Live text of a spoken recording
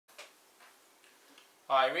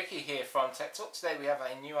Hi, Ricky here from Tech Talk. Today we have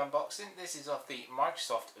a new unboxing. This is of the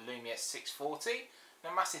Microsoft Lumia 640.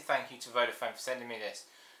 And a massive thank you to Vodafone for sending me this.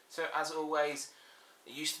 So as always,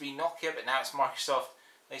 it used to be Nokia, but now it's Microsoft.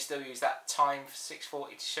 They still use that time for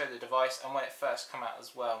 640 to show the device and when it first came out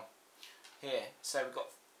as well. Here, so we've got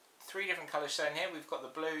three different colours shown here. We've got the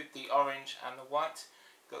blue, the orange and the white.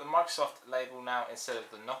 We've got the Microsoft label now instead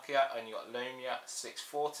of the Nokia, and you've got Lumia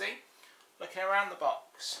 640. Looking around the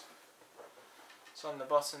box. So on the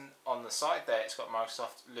bottom, on the side there, it's got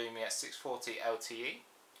Microsoft Lumia 640 LTE.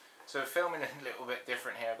 So we're filming a little bit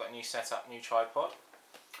different here. I've got a new setup, new tripod.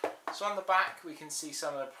 So on the back we can see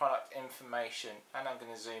some of the product information, and I'm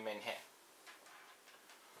going to zoom in here.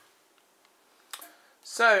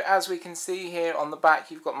 So as we can see here on the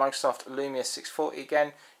back, you've got Microsoft Lumia 640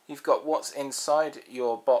 again. You've got what's inside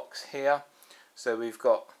your box here. So we've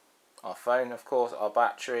got our phone, of course, our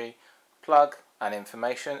battery, plug and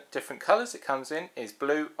information. Different colours it comes in is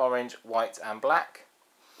blue, orange, white and black.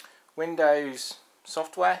 Windows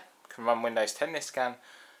software, can run Windows 10 this can,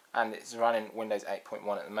 and it's running Windows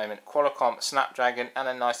 8.1 at the moment. Qualcomm Snapdragon, and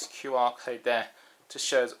a nice QR code there to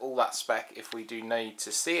show us all that spec if we do need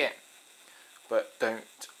to see it. But don't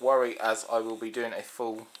worry, as I will be doing a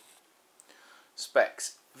full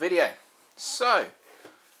specs video. So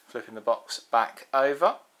flipping the box back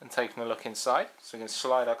over and taking a look inside. So we're going to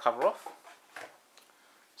slide our cover off.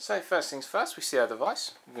 So first things first, we see our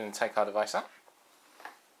device. We're going to take our device out.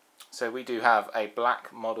 So we do have a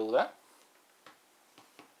black model there.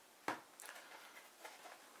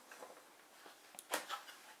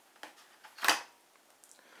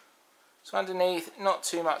 So underneath, not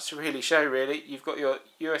too much to really show really. You've got your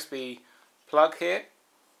USB plug here.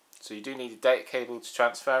 So you do need a data cable to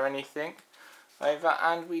transfer anything over,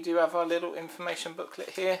 and we do have our little information booklet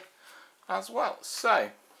here as well. So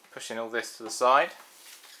pushing all this to the side.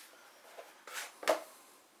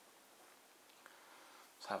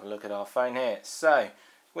 Have a look at our phone here. So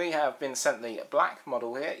we have been sent the black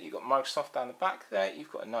model here. You've got Microsoft down the back there. You've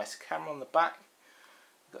got a nice camera on the back.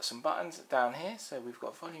 You've got some buttons down here. So we've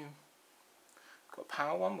got volume, got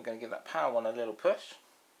power one. We're going to give that power one a little push.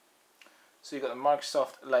 So you've got the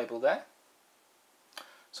Microsoft label there.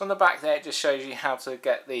 So on the back there, it just shows you how to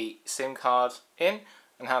get the SIM card in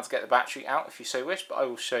and how to get the battery out if you so wish, but I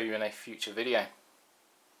will show you in a future video.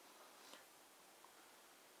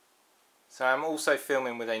 So I'm also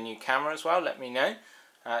filming with a new camera as well, let me know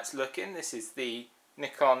how it's looking. This is the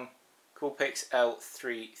Nikon Coolpix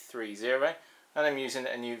L330, and I'm using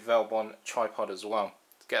a new Vodafone tripod as well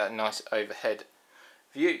to get a nice overhead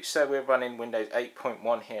view. So we're running Windows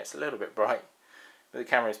 8.1 here. It's a little bit bright, but the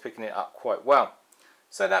camera is picking it up quite well.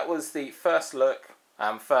 So that was the first look,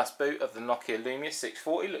 first boot of the Nokia Lumia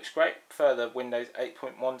 640. Looks great. Further Windows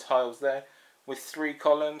 8.1 tiles there with 3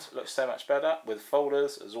 columns. Looks so much better with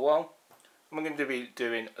folders as well. I'm going to be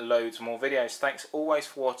doing loads more videos. Thanks always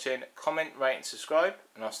for watching. Comment, rate and subscribe,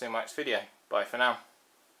 and I'll see you in my next video. Bye for now.